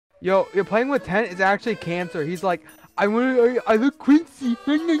Yo, you're playing with Tent is actually cancer. He's like, I look Quincy.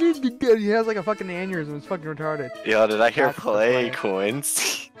 He has like a fucking aneurysm. It's fucking retarded. Yo, did I hear That's the play plan.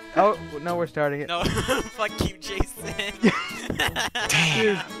 Quincy? Oh, no, we're starting it. No, fuck you, Jason.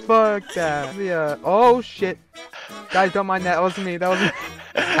 Dude, fuck that. Yeah. Oh shit. Guys, don't mind that. That wasn't me. That wasn't.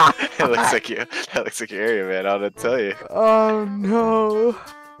 It looks like you. That looks like your area, man. I'll tell you. Oh no.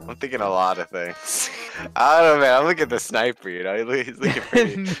 I'm thinking a lot of things. I don't know, man. I'm looking at the sniper. You know, he's looking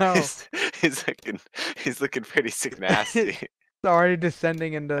pretty. No. He's looking pretty sick, nasty. It's already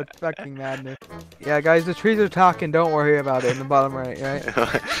descending into fucking madness. Yeah, guys, the trees are talking. Don't worry about it in the bottom right, right?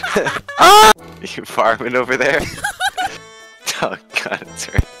 You farming over there? Oh god, it's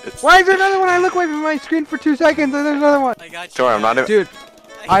horrendous. Why is there another one? I look away from my screen for 2 seconds and there's another one. I got you. Sorry, I'm not even. Dude,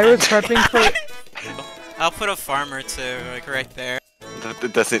 I was prepping for. I'll put a farmer too, like right there.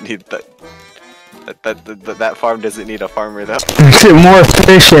 That doesn't need that. That farm doesn't need a farmer though. Makes it more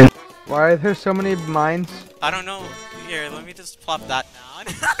efficient. Why are there so many mines? I don't know. Here, let me just plop that down.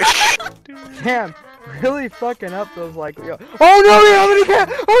 Damn, really fucking up those like. Oh no, we don't have any cat.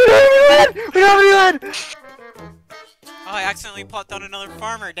 Oh, we don't have any lead. We don't have any lead. Oh, I accidentally popped down another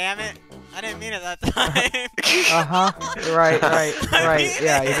farmer. Damn it! I didn't mean it that time. Right.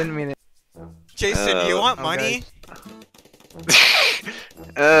 Yeah, you didn't mean it. Jason, do you want money?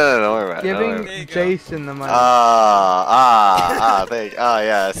 Don't worry about it. Giving Jason the money.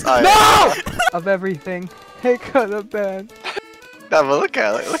 Yes. No! Of everything, it could have been. No, but look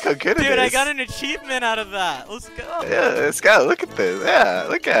at it. Look how good it is. Dude, I got an achievement out of that. Let's go. Yeah, let's go. Look at this. Yeah,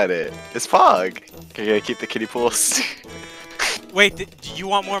 look at it. It's fog. Can you keep the kiddie pools? Wait, do you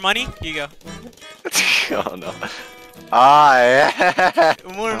want more money? Here you go. Oh no. Yeah.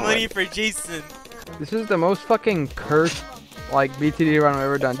 More money for Jason. This is the most fucking cursed, like, BTD run I've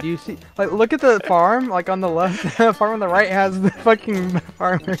ever done. Do you see? Like, look at the farm, like, on the left. The farm on the right has the fucking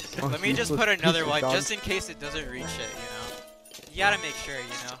farmers. Let me just put another one, just in case it doesn't reach it, you know? You gotta make sure, you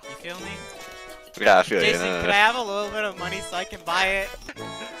know? You feel me? Yeah, I feel you. Jason, can I have a little bit of money so I can buy it?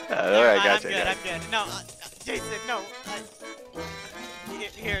 Alright, gotcha. I'm good. No, Jason, no.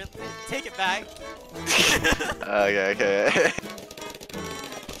 Here, take it back. Okay.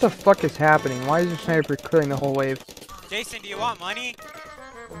 What the fuck is happening? Why is your sniper clearing the whole wave? Jason, do you want money?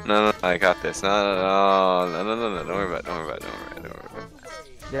 No, I got this. No. Don't worry about it.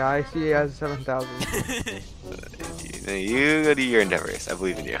 Yeah, I see he has 7,000. You go to your endeavors. I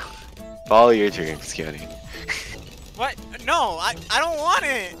believe in you. Follow your dreams, Keone. What? No, I don't want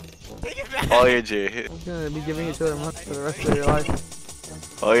it. Take it back. Follow your dreams. You're gonna be giving it to them for the rest of your life.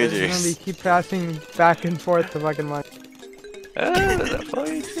 Follow your You're gonna be dreams. keep passing back and forth the fucking money. Follow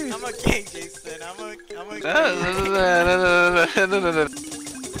your dreams. I'm okay, Jason. I'm okay. No.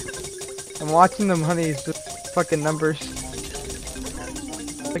 I'm watching the money's just fucking numbers.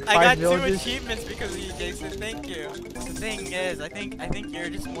 Like I 5 got villages. 2 achievements because of you, Jason. Thank you. The thing is, I think you're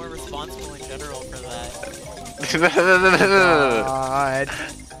just more responsible in general for that. God.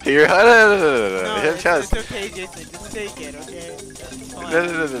 You're No, it's okay, Jason. Just take it, okay? It's fine.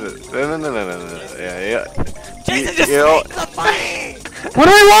 No. Yeah. Jason, just You- take the money! What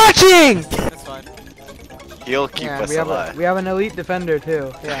are we watching? That's fine. He'll keep Yeah, us we alive. have an elite defender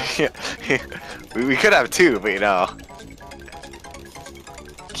too. Yeah. we could have 2, but you know.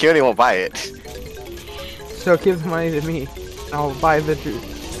 Keone won't buy it. So give the money to me. I'll buy the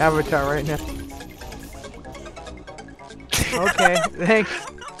avatar right now. Okay,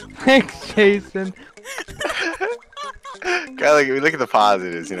 thanks, Jason. God, we look at the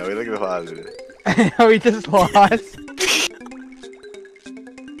positives, you know. We look at the positives. We just lost.